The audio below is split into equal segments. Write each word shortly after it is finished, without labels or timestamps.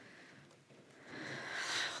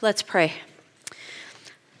Let's pray.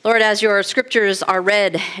 Lord, as your scriptures are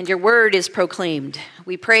read and your word is proclaimed,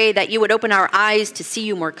 we pray that you would open our eyes to see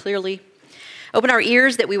you more clearly. Open our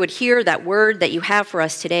ears that we would hear that word that you have for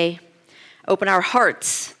us today. Open our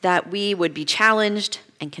hearts that we would be challenged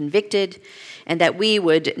and convicted and that we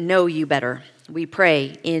would know you better. We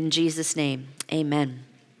pray in Jesus' name. Amen.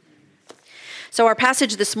 So our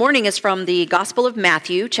passage this morning is from the Gospel of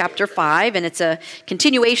Matthew, chapter 5, and it's a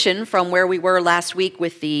continuation from where we were last week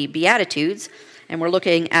with the Beatitudes, and we're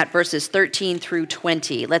looking at verses 13 through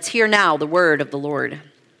 20. Let's hear now the word of the Lord.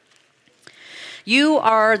 You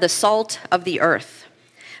are the salt of the earth,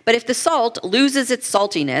 but if the salt loses its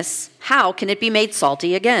saltiness, how can it be made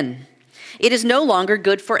salty again? It is no longer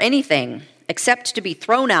good for anything except to be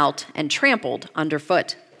thrown out and trampled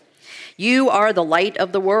underfoot. You are the light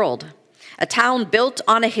of the world. A town built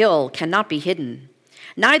on a hill cannot be hidden.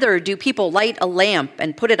 Neither do people light a lamp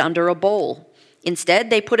and put it under a bowl. Instead,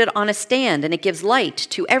 they put it on a stand, and it gives light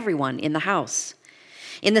to everyone in the house.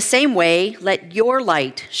 In the same way, let your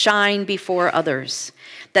light shine before others,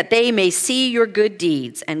 that they may see your good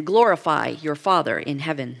deeds and glorify your Father in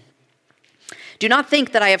heaven. Do not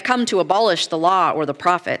think that I have come to abolish the law or the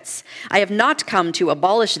prophets. I have not come to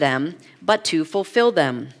abolish them, but to fulfill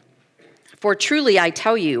them. For truly I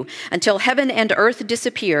tell you, until heaven and earth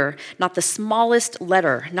disappear, not the smallest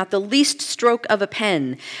letter, not the least stroke of a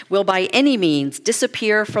pen will by any means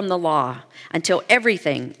disappear from the law until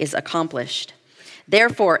everything is accomplished.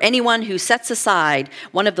 Therefore, anyone who sets aside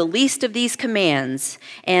one of the least of these commands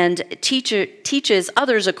and teaches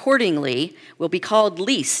others accordingly will be called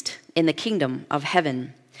least in the kingdom of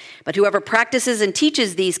heaven. But whoever practices and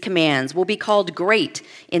teaches these commands will be called great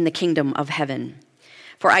in the kingdom of heaven.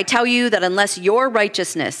 For I tell you that unless your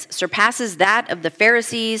righteousness surpasses that of the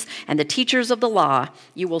Pharisees and the teachers of the law,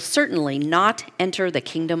 you will certainly not enter the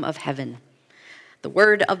kingdom of heaven. The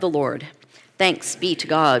word of the Lord. Thanks be to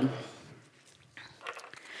God.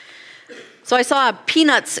 So I saw a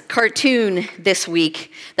Peanuts cartoon this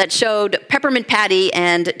week that showed Peppermint Patty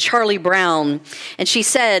and Charlie Brown. And she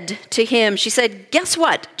said to him, "Guess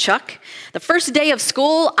what, Chuck? The first day of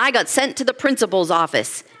school, I got sent to the principal's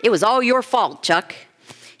office. It was all your fault, Chuck."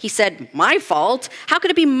 He said, "My fault? How could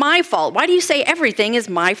it be my fault? Why do you say everything is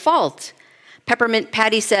my fault?" Peppermint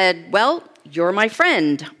Patty said, "Well, you're my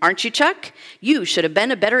friend, aren't you, Chuck? You should have been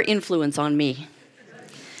a better influence on me."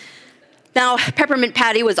 Now, Peppermint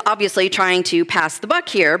Patty was obviously trying to pass the buck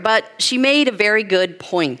here, but she made a very good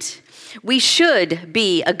point. We should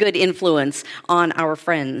be a good influence on our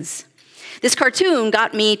friends. This cartoon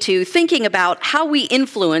got me to thinking about how we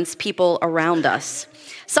influence people around us.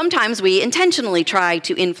 Sometimes we intentionally try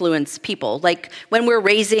to influence people, like when we're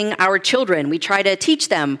raising our children, we try to teach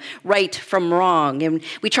them right from wrong, and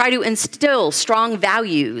we try to instill strong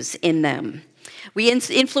values in them. We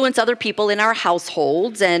influence other people in our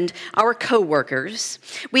households and our coworkers.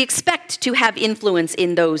 We expect to have influence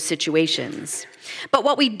in those situations. But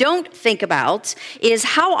what we don't think about is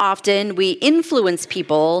how often we influence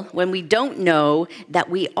people when we don't know that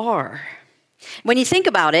we are. When you think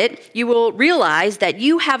about it, you will realize that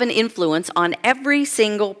you have an influence on every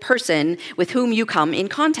single person with whom you come in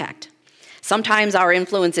contact. Sometimes our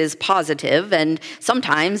influence is positive, and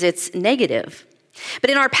sometimes it's negative.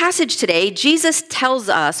 But in our passage today, Jesus tells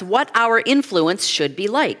us what our influence should be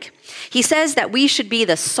like. He says that we should be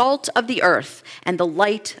the salt of the earth and the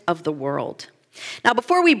light of the world. Now,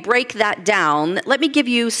 before we break that down, let me give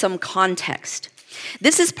you some context.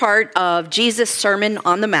 This is part of Jesus' Sermon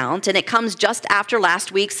on the Mount, and it comes just after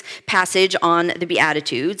last week's passage on the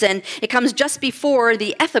Beatitudes, and it comes just before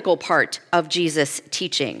the ethical part of Jesus'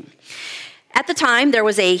 teaching. At the time, there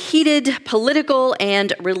was a heated political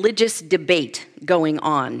and religious debate going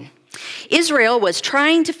on. Israel was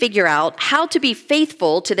trying to figure out how to be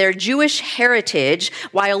faithful to their Jewish heritage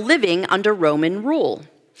while living under Roman rule.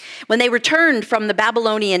 When they returned from the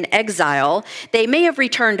Babylonian exile, they may have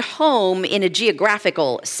returned home in a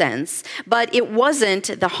geographical sense, but it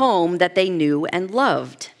wasn't the home that they knew and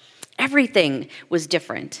loved. Everything was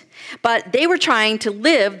different. But they were trying to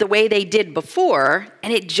live the way they did before,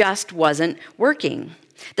 and it just wasn't working.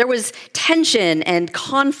 There was tension and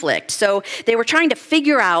conflict, so they were trying to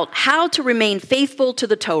figure out how to remain faithful to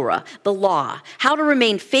the Torah, the law, how to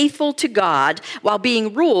remain faithful to God while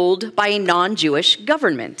being ruled by a non-Jewish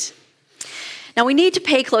government. Now, we need to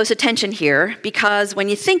pay close attention here because when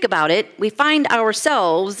you think about it, we find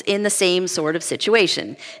ourselves in the same sort of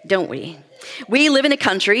situation, don't we? We live in a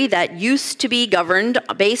country that used to be governed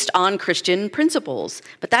based on Christian principles,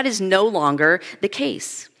 but that is no longer the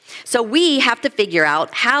case. So we have to figure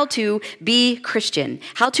out how to be Christian,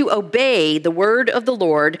 how to obey the word of the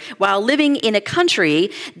Lord while living in a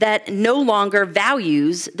country that no longer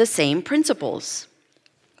values the same principles.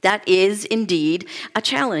 That is indeed a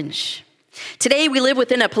challenge. Today we live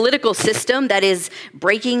within a political system that is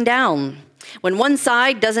breaking down. When one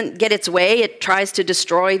side doesn't get its way, it tries to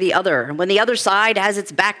destroy the other. When the other side has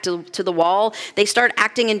its back to the wall, they start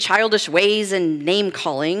acting in childish ways and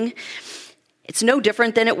name-calling. It's no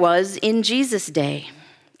different than it was in Jesus' day.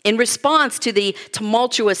 In response to the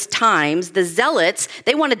tumultuous times, the zealots,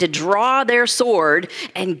 they wanted to draw their sword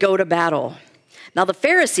and go to battle. Now, the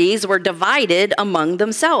Pharisees were divided among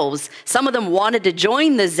themselves. Some of them wanted to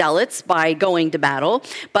join the zealots by going to battle,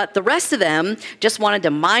 but the rest of them just wanted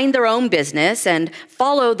to mind their own business and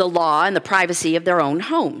follow the law in the privacy of their own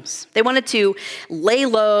homes. They wanted to lay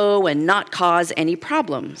low and not cause any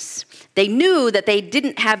problems. They knew that they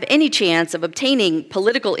didn't have any chance of obtaining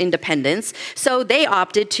political independence, so they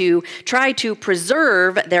opted to try to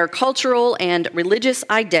preserve their cultural and religious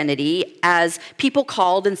identity as people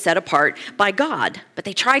called and set apart by God. But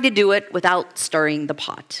they tried to do it without stirring the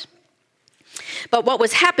pot. But what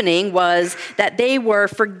was happening was that they were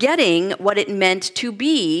forgetting what it meant to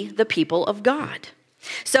be the people of God.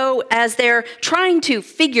 So as they're trying to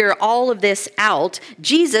figure all of this out,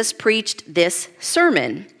 Jesus preached this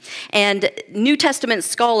sermon. And New Testament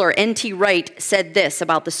scholar N.T. Wright said this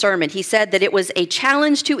about the sermon. He said that it was a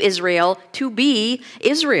challenge to Israel to be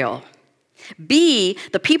Israel. Be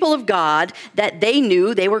the people of God that they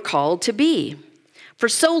knew they were called to be. For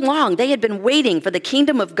so long, they had been waiting for the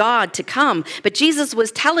kingdom of God to come, but Jesus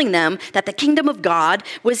was telling them that the kingdom of God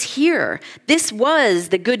was here. This was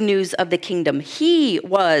the good news of the kingdom. He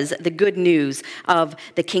was the good news of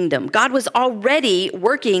the kingdom. God was already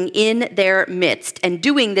working in their midst and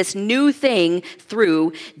doing this new thing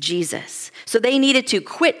through Jesus. So they needed to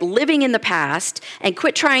quit living in the past and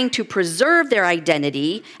quit trying to preserve their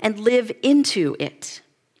identity and live into it.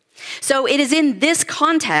 So it is in this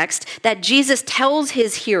context that Jesus tells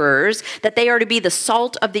his hearers that they are to be the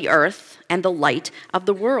salt of the earth and the light of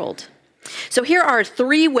the world. So here are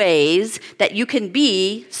 3 ways that you can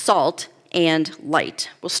be salt and light.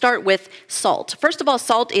 We'll start with salt. First of all,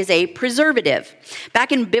 salt is a preservative.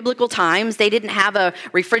 Back in biblical times, they didn't have a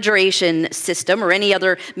refrigeration system or any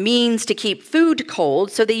other means to keep food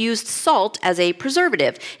cold, so they used salt as a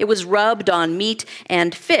preservative. It was rubbed on meat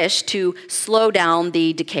and fish to slow down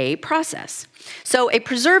the decay process. So a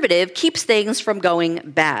preservative keeps things from going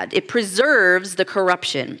bad. It preserves the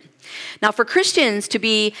corruption. Now, for Christians to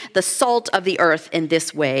be the salt of the earth in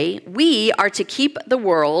this way, we are to keep the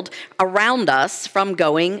world around us from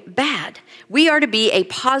going bad. We are to be a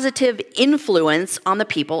positive influence on the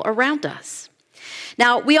people around us.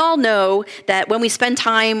 Now, we all know that when we spend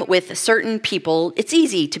time with certain people, it's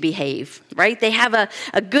easy to behave, right? They have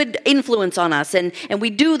a good influence on us, and we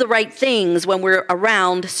do the right things when we're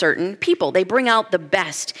around certain people. They bring out the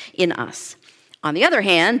best in us. On the other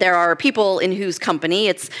hand, there are people in whose company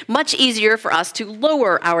it's much easier for us to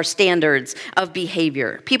lower our standards of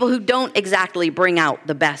behavior, people who don't exactly bring out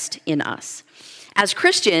the best in us. As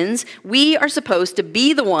Christians, we are supposed to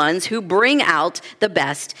be the ones who bring out the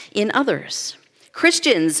best in others.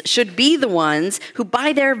 Christians should be the ones who,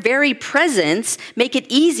 by their very presence, make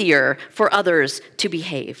it easier for others to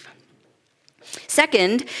behave.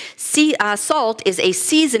 Second, salt is a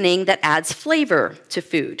seasoning that adds flavor to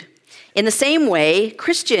food. In the same way,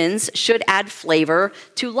 Christians should add flavor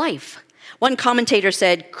to life. One commentator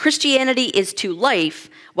said, Christianity is to life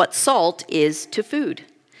what salt is to food.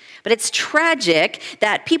 But it's tragic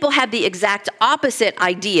that people have the exact opposite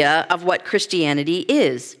idea of what Christianity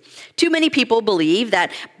is. Too many people believe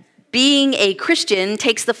that being a Christian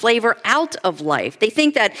takes the flavor out of life. They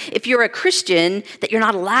think that if you're a Christian, that you're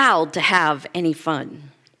not allowed to have any fun.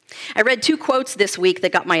 I read 2 quotes this week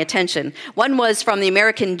that got my attention. One was from the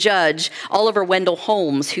American judge, Oliver Wendell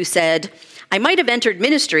Holmes, who said, I might have entered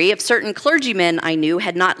ministry if certain clergymen I knew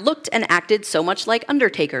had not looked and acted so much like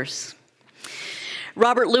undertakers.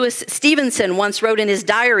 Robert Louis Stevenson once wrote in his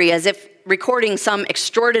diary, as if recording some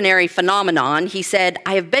extraordinary phenomenon, he said,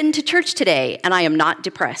 I have been to church today and I am not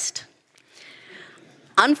depressed.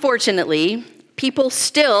 Unfortunately, people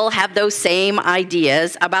still have those same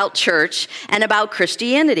ideas about church and about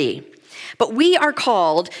Christianity. But we are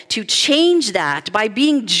called to change that by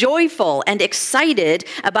being joyful and excited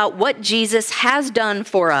about what Jesus has done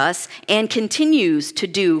for us and continues to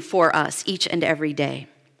do for us each and every day.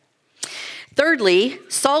 Thirdly,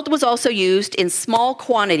 salt was also used in small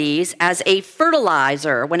quantities as a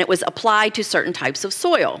fertilizer when it was applied to certain types of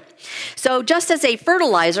soil. So just as a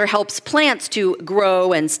fertilizer helps plants to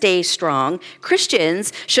grow and stay strong,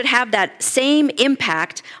 Christians should have that same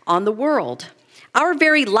impact on the world. Our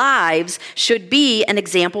very lives should be an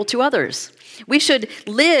example to others. We should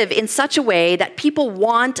live in such a way that people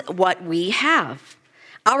want what we have.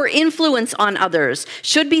 Our influence on others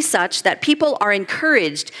should be such that people are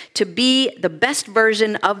encouraged to be the best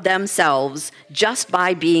version of themselves just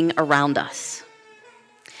by being around us.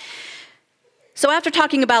 So after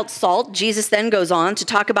talking about salt, Jesus then goes on to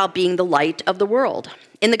talk about being the light of the world.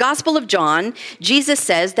 In the Gospel of John, Jesus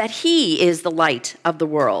says that he is the light of the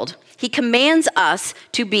world. He commands us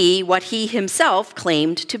to be what he himself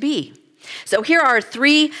claimed to be. So here are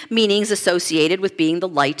 3 meanings associated with being the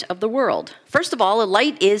light of the world. First of all, a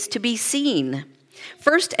light is to be seen.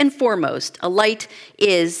 First and foremost, a light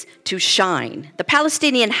is to shine. The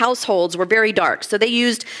Palestinian households were very dark, so they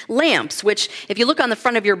used lamps, which if you look on the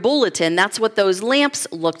front of your bulletin, that's what those lamps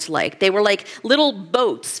looked like. They were like little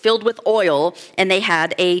boats filled with oil, and they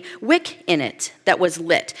had a wick in it that was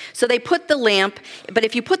lit. So they put the lamp, but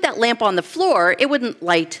if you put that lamp on the floor, it wouldn't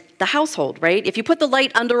light the household, right? If you put the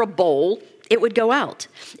light under a bowl, it would go out.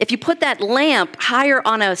 If you put that lamp higher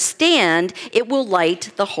on a stand, it will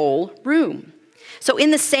light the whole room. So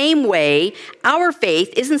in the same way, our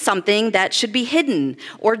faith isn't something that should be hidden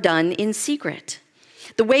or done in secret.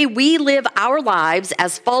 The way we live our lives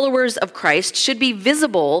as followers of Christ should be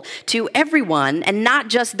visible to everyone and not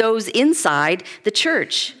just those inside the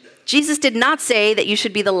church. Jesus did not say that you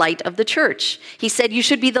should be the light of the church. He said you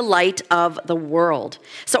should be the light of the world.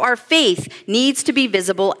 So our faith needs to be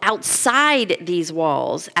visible outside these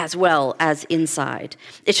walls as well as inside.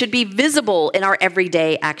 It should be visible in our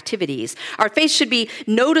everyday activities. Our faith should be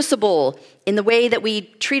noticeable in the way that we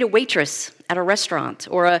treat a waitress at a restaurant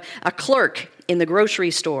or a clerk in the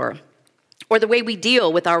grocery store, or the way we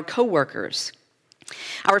deal with our coworkers.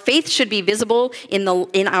 Our faith should be visible in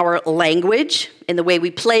our language, in the way we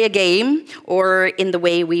play a game, or in the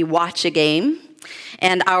way we watch a game.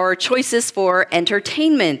 And our choices for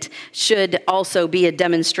entertainment should also be a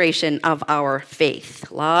demonstration of our faith.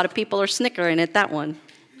 A lot of people are snickering at that one.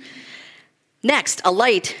 Next, a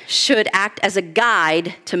light should act as a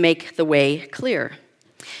guide to make the way clear.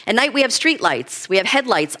 At night, we have street lights. We have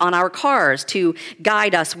headlights on our cars to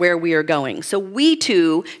guide us where we are going. So we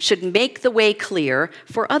too should make the way clear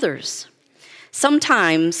for others.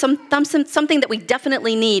 Sometimes, something that we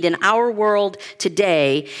definitely need in our world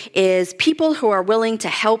today is people who are willing to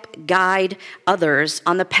help guide others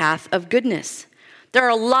on the path of goodness. There are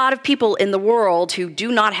a lot of people in the world who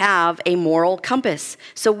do not have a moral compass.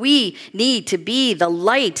 So we need to be the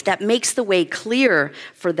light that makes the way clear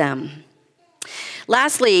for them.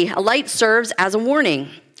 Lastly, a light serves as a warning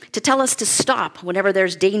to tell us to stop whenever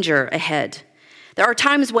there's danger ahead. There are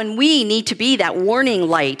times when we need to be that warning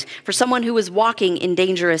light for someone who is walking in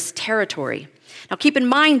dangerous territory. Now keep in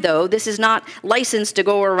mind, though, this is not licensed to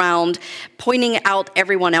go around pointing out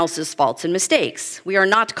everyone else's faults and mistakes. We are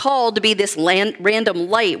not called to be this random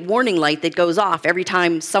light, warning light that goes off every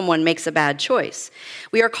time someone makes a bad choice.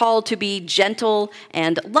 We are called to be gentle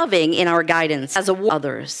and loving in our guidance as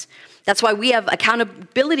others. That's why we have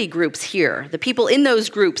accountability groups here. The people in those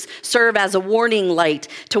groups serve as a warning light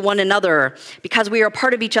to one another because we are a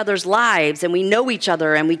part of each other's lives and we know each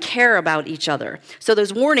other and we care about each other. So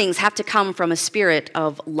those warnings have to come from a spirit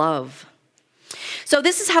of love. So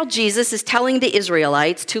this is how Jesus is telling the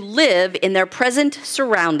Israelites to live in their present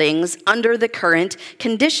surroundings under the current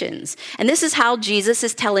conditions. And this is how Jesus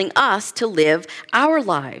is telling us to live our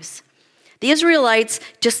lives. The Israelites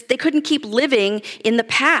they couldn't keep living in the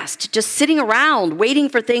past, just sitting around waiting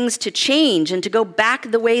for things to change and to go back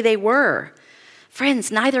the way they were. Friends,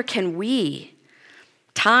 neither can we.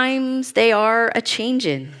 Times, they are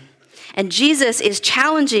a-changin'. And Jesus is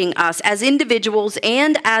challenging us as individuals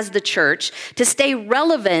and as the church to stay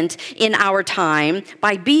relevant in our time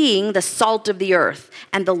by being the salt of the earth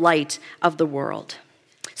and the light of the world.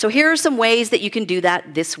 So here are some ways that you can do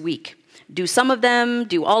that this week. Do some of them,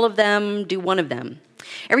 do all of them, do one of them.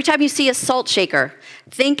 Every time you see a salt shaker,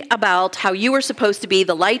 think about how you are supposed to be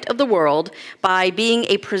the light of the world by being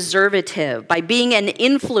a preservative, by being an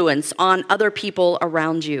influence on other people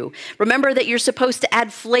around you. Remember that you're supposed to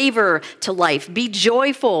add flavor to life. Be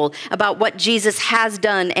joyful about what Jesus has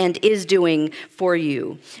done and is doing for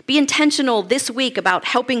you. Be intentional this week about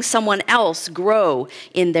helping someone else grow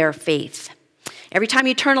in their faith. Every time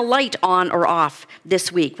you turn a light on or off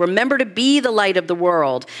this week, remember to be the light of the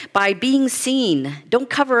world by being seen. Don't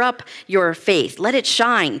cover up your faith. Let it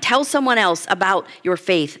shine. Tell someone else about your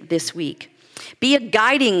faith this week. Be a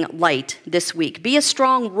guiding light this week. Be a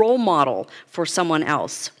strong role model for someone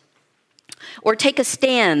else. Or take a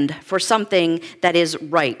stand for something that is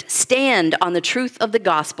right. Stand on the truth of the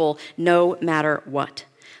gospel no matter what.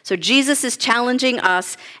 So Jesus is challenging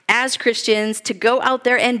us as Christians to go out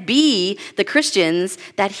there and be the Christians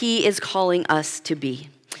that he is calling us to be.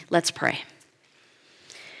 Let's pray.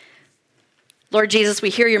 Lord Jesus, we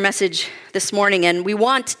hear your message this morning, and we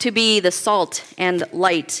want to be the salt and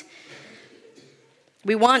light.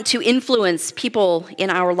 We want to influence people in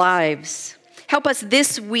our lives. Help us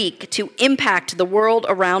this week to impact the world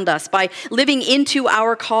around us by living into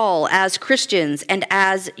our call as Christians and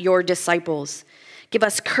as your disciples. Give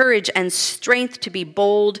us courage and strength to be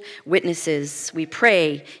bold witnesses. We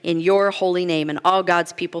pray in your holy name, and all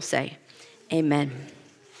God's people say, amen.